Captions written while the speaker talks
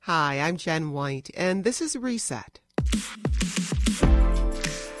Hi, I'm Jen White, and this is Reset.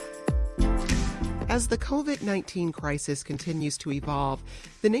 As the COVID-19 crisis continues to evolve,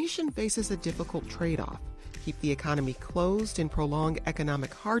 the nation faces a difficult trade-off. Keep the economy closed and prolong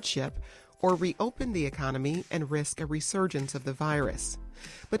economic hardship, or reopen the economy and risk a resurgence of the virus.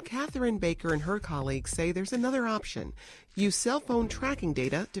 But Katherine Baiker and her colleagues say there's another option. Use cell phone tracking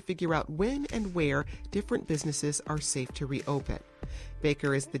data to figure out when and where different businesses are safe to reopen.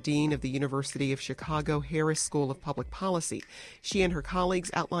 Baiker is the dean of the University of Chicago Harris School of Public Policy. She and her colleagues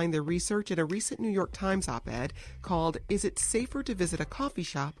outlined their research in a recent New York Times op-ed called "Is It Safer to Visit a Coffee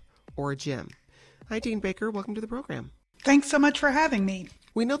Shop or a Gym?" Hi, Dean Baiker. Welcome to the program. Thanks so much for having me.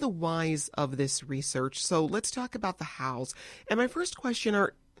 We know the whys of this research, so let's talk about the hows. And my first question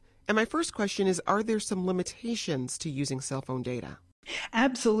is, are there some limitations to using cell phone data?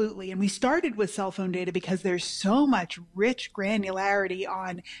 Absolutely. And we started with cell phone data because there's so much rich granularity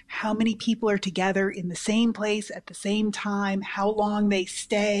on how many people are together in the same place at the same time, how long they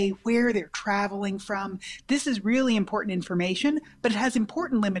stay, where they're traveling from. This is really important information, but it has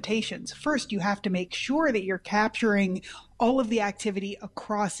important limitations. First, you have to make sure that you're capturing all of the activity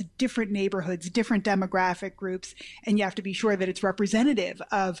across different neighborhoods, different demographic groups, and you have to be sure that it's representative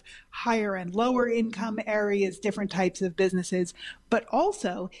of higher and lower income areas, different types of businesses. But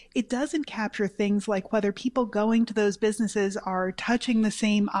also, it doesn't capture things like whether people going to those businesses are touching the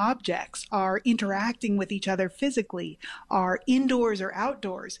same objects, are interacting with each other physically, are indoors or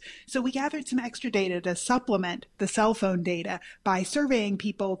outdoors. So we gathered some extra data to supplement the cell phone data by surveying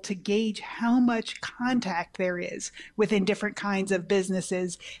people to gauge how much contact there is within different kinds of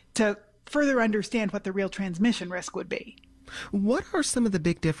businesses to further understand what the real transmission risk would be. What are some of the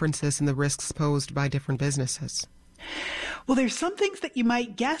big differences in the risks posed by different businesses? Well, there's some things that you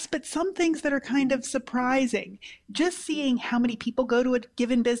might guess, but some things that are kind of surprising. Just seeing how many people go to a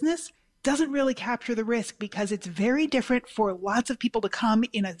given business doesn't really capture the risk because it's very different for lots of people to come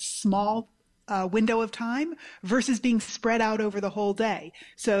in a small window of time versus being spread out over the whole day.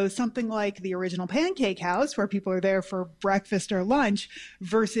 So something like the original Pancake House, where people are there for breakfast or lunch,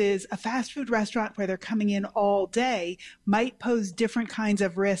 versus a fast food restaurant where they're coming in all day, might pose different kinds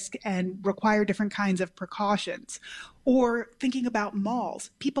of risk and require different kinds of precautions. Or thinking about malls.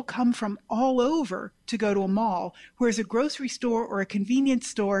 People come from all over to go to a mall, whereas a grocery store or a convenience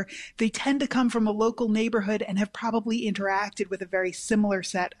store, they tend to come from a local neighborhood and have probably interacted with a very similar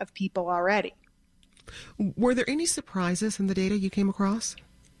set of people already. Were there any surprises in the data you came across?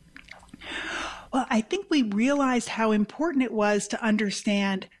 Well, I think we realized how important it was to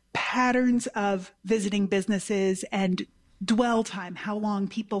understand patterns of visiting businesses and dwell time, how long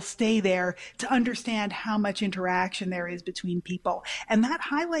people stay there, to understand how much interaction there is between people. And that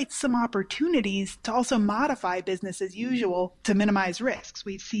highlights some opportunities to also modify business as usual to minimize risks.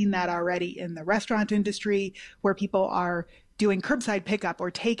 We've seen that already in the restaurant industry, where people are doing curbside pickup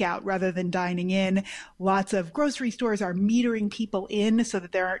or takeout rather than dining in. Lots of grocery stores are metering people in so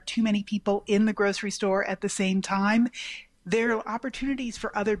that there aren't too many people in the grocery store at the same time. There are opportunities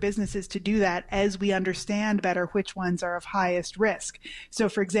for other businesses to do that as we understand better which ones are of highest risk. So,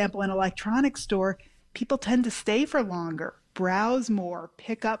 for example, in an electronics store, people tend to stay for longer, browse more,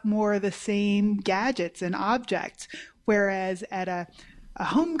 pick up more of the same gadgets and objects, whereas at a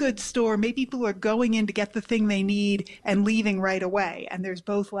home goods store, maybe people are going in to get the thing they need and leaving right away. And there's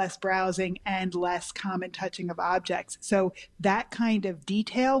both less browsing and less common touching of objects. So that kind of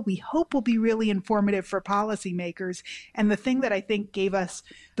detail, we hope, will be really informative for policymakers. And the thing that I think gave us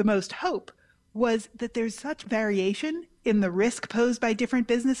the most hope was that there's such variation in the risk posed by different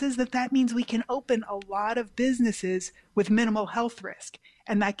businesses that means we can open a lot of businesses with minimal health risk.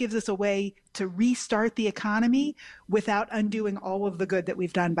 And that gives us a way to restart the economy without undoing all of the good that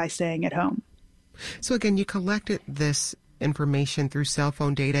we've done by staying at home. So again, you collected this information through cell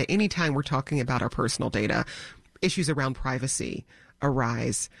phone data. Anytime we're talking about our personal data, issues around privacy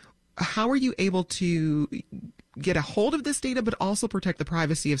arise. How are you able to get a hold of this data but also protect the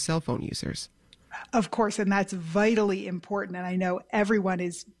privacy of cell phone users? Of course, and that's vitally important. And I know everyone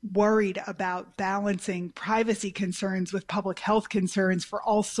is worried about balancing privacy concerns with public health concerns for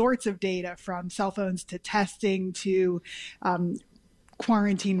all sorts of data, from cell phones to testing to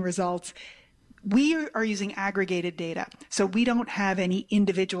quarantine results. We are using aggregated data, so we don't have any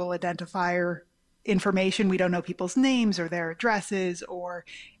individual identifier information. We don't know people's names or their addresses or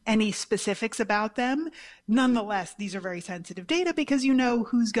any specifics about them. Nonetheless, these are very sensitive data because you know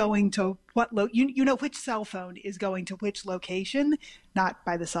who's going to what, you know which cell phone is going to which location, not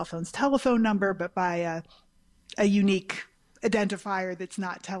by the cell phone's telephone number, but by a unique identifier that's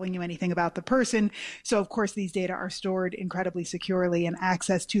not telling you anything about the person. So, of course, these data are stored incredibly securely and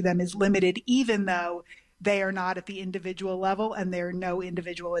access to them is limited, even though they are not at the individual level and there are no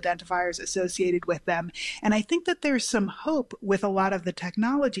individual identifiers associated with them. And I think that there's some hope with a lot of the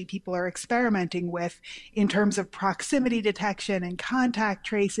technology people are experimenting with in terms of proximity detection and contact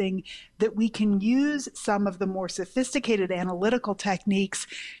tracing, that we can use some of the more sophisticated analytical techniques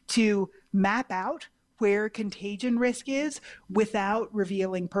to map out where contagion risk is without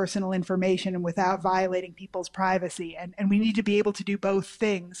revealing personal information and without violating people's privacy. And we need to be able to do both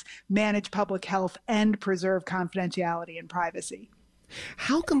things, manage public health and preserve confidentiality and privacy.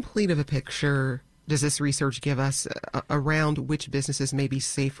 How complete of a picture does this research give us around which businesses may be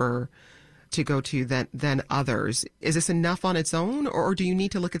safer to go to than others? Is this enough on its own, or do you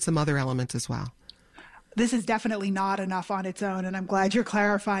need to look at some other elements as well? This is definitely not enough on its own, and I'm glad you're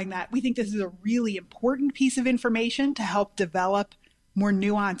clarifying that. We think this is a really important piece of information to help develop more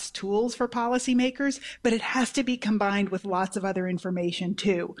nuanced tools for policymakers, but it has to be combined with lots of other information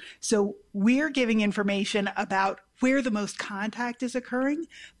too. So we're giving information about where the most contact is occurring,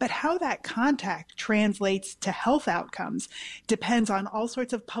 but how that contact translates to health outcomes depends on all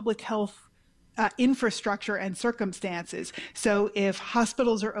sorts of public health infrastructure and circumstances. So if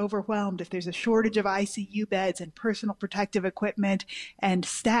hospitals are overwhelmed, if there's a shortage of ICU beds and personal protective equipment and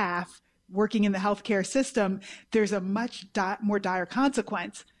staff working in the healthcare system, there's a much more dire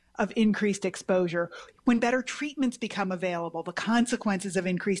consequence of increased exposure. When better treatments become available, the consequences of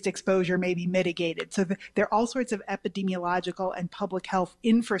increased exposure may be mitigated. So there are all sorts of epidemiological and public health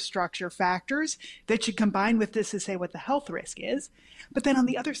infrastructure factors that should combine with this to say what the health risk is. But then on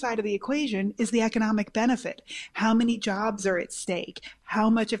the other side of the equation is the economic benefit. How many jobs are at stake?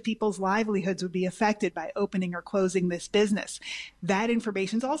 How much of people's livelihoods would be affected by opening or closing this business? That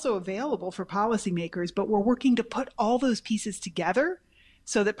information is also available for policymakers, but we're working to put all those pieces together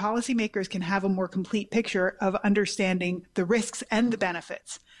so that policymakers can have a more complete picture of understanding the risks and the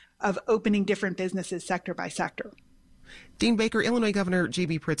benefits of opening different businesses sector by sector. Dean Baiker, Illinois Governor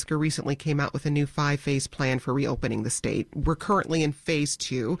J.B. Pritzker recently came out with a new 5-phase plan for reopening the state. We're currently in phase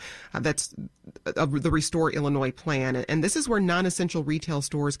 2. That's the Restore Illinois plan. And this is where non-essential retail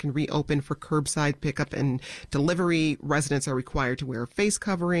stores can reopen for curbside pickup and delivery. Residents are required to wear a face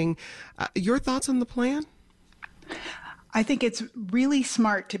covering. Your thoughts on the plan? I think it's really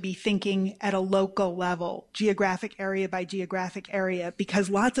smart to be thinking at a local level, geographic area by geographic area, because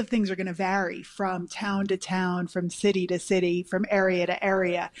lots of things are going to vary from town to town, from city to city, from area to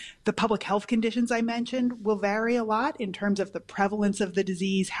area. The public health conditions I mentioned will vary a lot in terms of the prevalence of the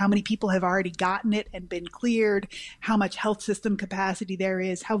disease, how many people have already gotten it and been cleared, how much health system capacity there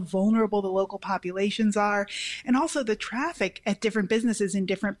is, how vulnerable the local populations are, and also the traffic at different businesses in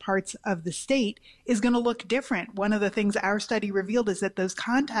different parts of the state is going to look different. One of the things our study revealed is that those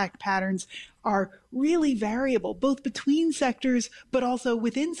contact patterns are really variable, both between sectors, but also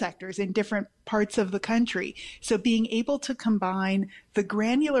within sectors in different parts of the country. So being able to combine the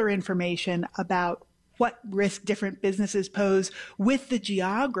granular information about what risk different businesses pose with the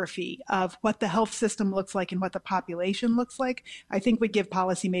geography of what the health system looks like and what the population looks like, I think would give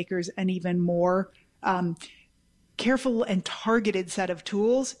policymakers an even more careful and targeted set of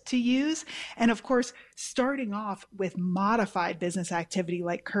tools to use. And of course, starting off with modified business activity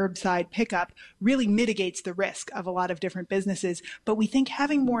like curbside pickup really mitigates the risk of a lot of different businesses. But we think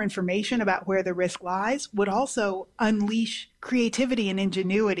having more information about where the risk lies would also unleash creativity and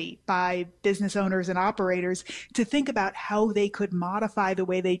ingenuity by business owners and operators to think about how they could modify the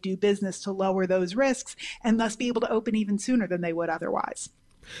way they do business to lower those risks and thus be able to open even sooner than they would otherwise.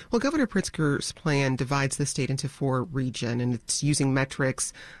 Well, Governor Pritzker's plan divides the state into 4 regions, and it's using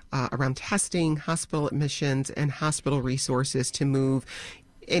metrics around testing, hospital admissions, and hospital resources to move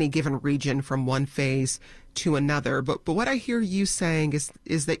any given region from one phase to another. But what I hear you saying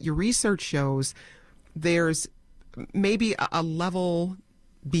is that your research shows there's maybe a level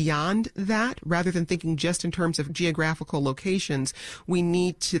beyond that, rather than thinking just in terms of geographical locations. We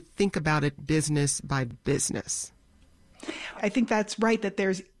need to think about it business by business. I think that's right, that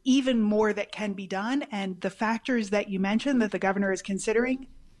there's even more that can be done. And the factors that you mentioned that the governor is considering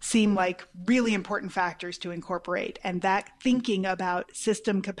seem like really important factors to incorporate. And that thinking about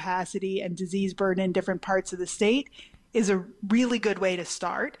system capacity and disease burden in different parts of the state is a really good way to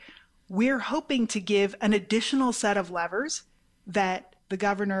start. We're hoping to give an additional set of levers that the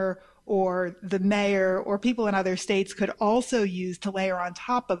governor or the mayor or people in other states could also use to layer on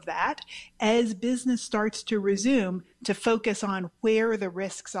top of that as business starts to resume, to focus on where the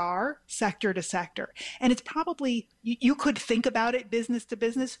risks are sector to sector. And it's probably, you could think about it business to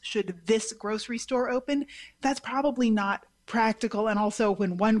business. Should this grocery store open? That's probably not practical. And also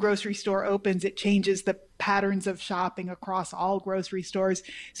when one grocery store opens, it changes the patterns of shopping across all grocery stores.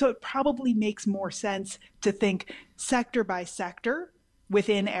 So it probably makes more sense to think sector by sector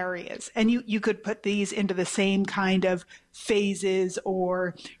within areas. And you could put these into the same kind of phases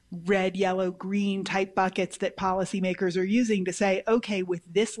or red, yellow, green type buckets that policymakers are using to say, okay, with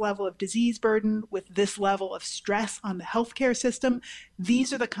this level of disease burden, with this level of stress on the healthcare system,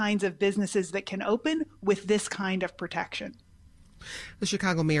 these are the kinds of businesses that can open with this kind of protection. The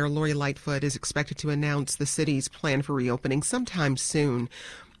Chicago Mayor, Lori Lightfoot, is expected to announce the city's plan for reopening sometime soon.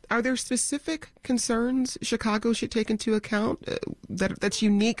 Are there specific concerns Chicago should take into account that's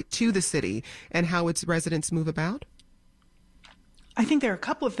unique to the city and how its residents move about? I think there are a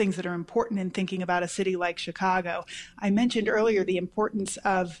couple of things that are important in thinking about a city like Chicago. I mentioned earlier the importance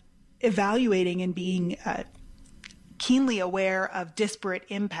of evaluating and being keenly aware of disparate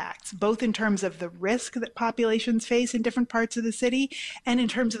impacts, both in terms of the risk that populations face in different parts of the city and in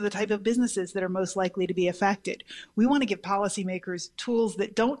terms of the type of businesses that are most likely to be affected. We want to give policymakers tools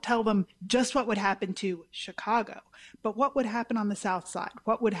that don't tell them just what would happen to Chicago, but what would happen on the South Side,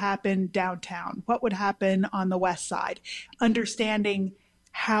 what would happen downtown, what would happen on the West Side. Understanding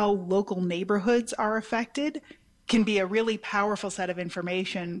how local neighborhoods are affected can be a really powerful set of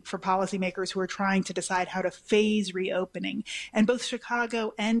information for policymakers who are trying to decide how to phase reopening. And both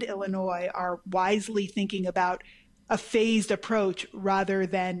Chicago and Illinois are wisely thinking about a phased approach rather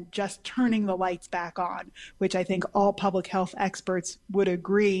than just turning the lights back on, which I think all public health experts would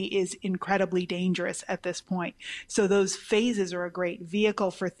agree is incredibly dangerous at this point. So those phases are a great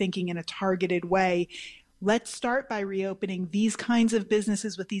vehicle for thinking in a targeted way. Let's start by reopening these kinds of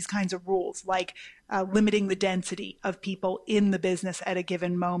businesses with these kinds of rules, like limiting the density of people in the business at a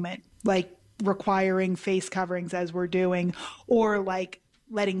given moment, like requiring face coverings as we're doing, or like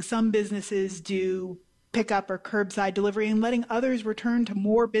letting some businesses do pickup or curbside delivery and letting others return to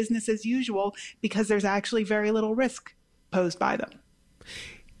more business as usual because there's actually very little risk posed by them.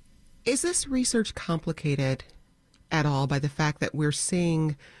 Is this research complicated at all by the fact that we're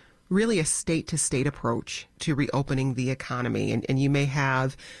seeing really a state-to-state approach to reopening the economy? And you may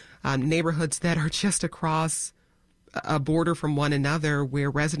have neighborhoods that are just across a border from one another where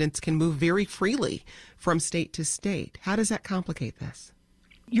residents can move very freely from state to state. How does that complicate this?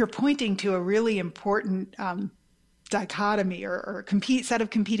 You're pointing to a really important dichotomy or set of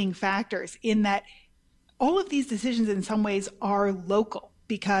competing factors in that all of these decisions in some ways are local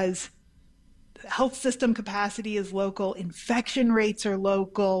because health system capacity is local, infection rates are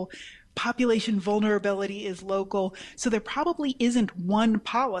local, population vulnerability is local. So there probably isn't one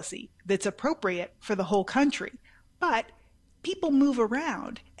policy that's appropriate for the whole country. But people move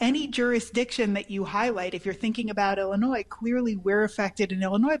around. Any jurisdiction that you highlight, if you're thinking about Illinois, clearly we're affected in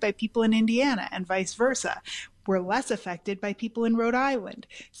Illinois by people in Indiana and vice versa. We're less affected by people in Rhode Island.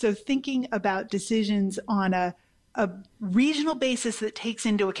 So thinking about decisions on a regional basis that takes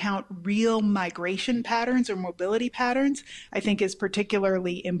into account real migration patterns or mobility patterns, I think is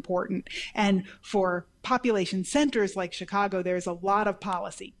particularly important. And for population centers like Chicago, there's a lot of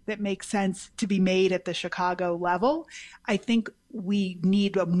policy that makes sense to be made at the Chicago level. I think we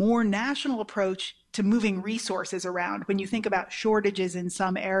need a more national approach to moving resources around. When you think about shortages in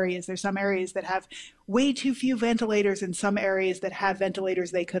some areas, there's some areas that have way too few ventilators and some areas that have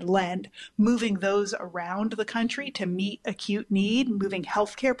ventilators they could lend. Moving those around the country to meet acute need, moving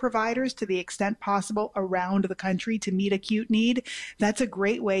healthcare providers to the extent possible around the country to meet acute need, that's a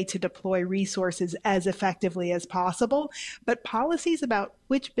great way to deploy resources as effectively as possible. But policies about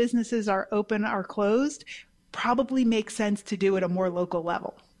which businesses are open or closed probably make sense to do at a more local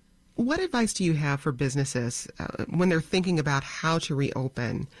level. What advice do you have for businesses when they're thinking about how to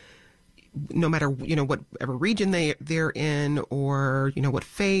reopen, no matter, whatever region they're in or, what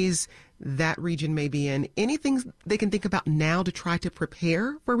phase that region may be in? Anything they can think about now to try to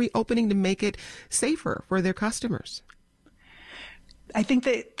prepare for reopening to make it safer for their customers? I think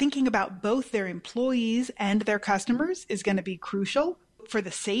that thinking about both their employees and their customers is going to be crucial for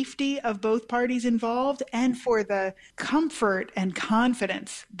the safety of both parties involved and for the comfort and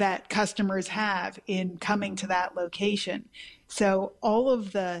confidence that customers have in coming to that location. So all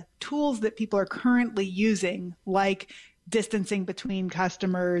of the tools that people are currently using, like distancing between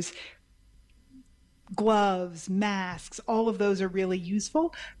customers, gloves, masks, all of those are really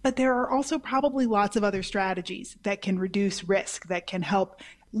useful. But there are also probably lots of other strategies that can reduce risk, that can help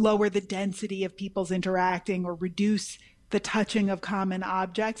lower the density of people's interacting or reduce the touching of common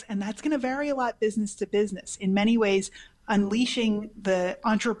objects. And that's going to vary a lot business to business. In many ways, unleashing the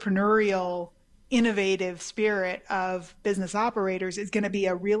entrepreneurial innovative spirit of business operators is going to be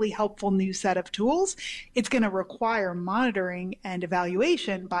a really helpful new set of tools. It's going to require monitoring and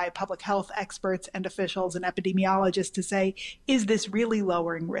evaluation by public health experts and officials and epidemiologists to say, is this really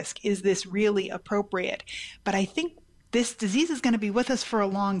lowering risk? Is this really appropriate? But I think this disease is going to be with us for a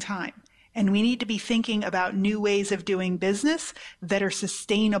long time. And we need to be thinking about new ways of doing business that are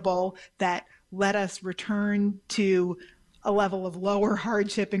sustainable, that let us return to a level of lower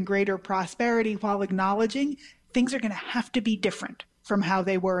hardship and greater prosperity while acknowledging things are going to have to be different from how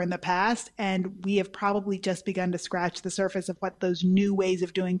they were in the past. And we have probably just begun to scratch the surface of what those new ways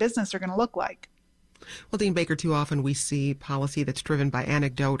of doing business are going to look like. Well, Dean Baiker, too often we see policy that's driven by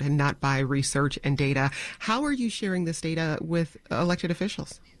anecdote and not by research and data. How are you sharing this data with elected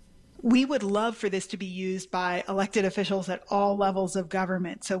officials? We would love for this to be used by elected officials at all levels of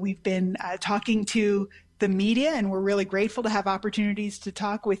government. So we've been talking to the media, and we're really grateful to have opportunities to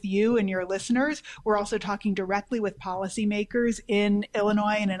talk with you and your listeners. We're also talking directly with policymakers in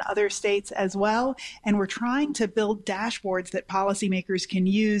Illinois and in other states as well. And we're trying to build dashboards that policymakers can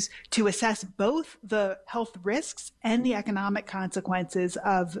use to assess both the health risks and the economic consequences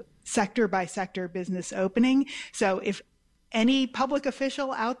of sector by sector business opening. So if any public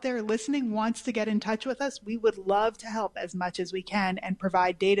official out there listening wants to get in touch with us, we would love to help as much as we can and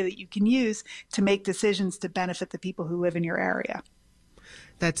provide data that you can use to make decisions to benefit the people who live in your area.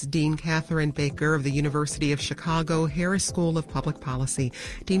 That's Dean Katherine Baiker of the University of Chicago Harris School of Public Policy.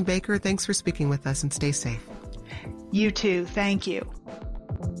 Dean Baiker, thanks for speaking with us, and stay safe. You too. Thank you.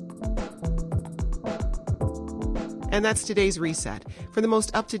 And that's today's Reset. For the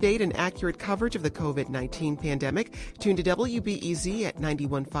most up-to-date and accurate coverage of the COVID-19 pandemic, tune to WBEZ at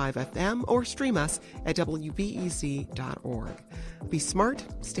 91.5 FM or stream us at WBEZ.org. Be smart,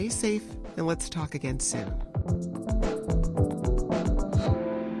 stay safe, and let's talk again soon.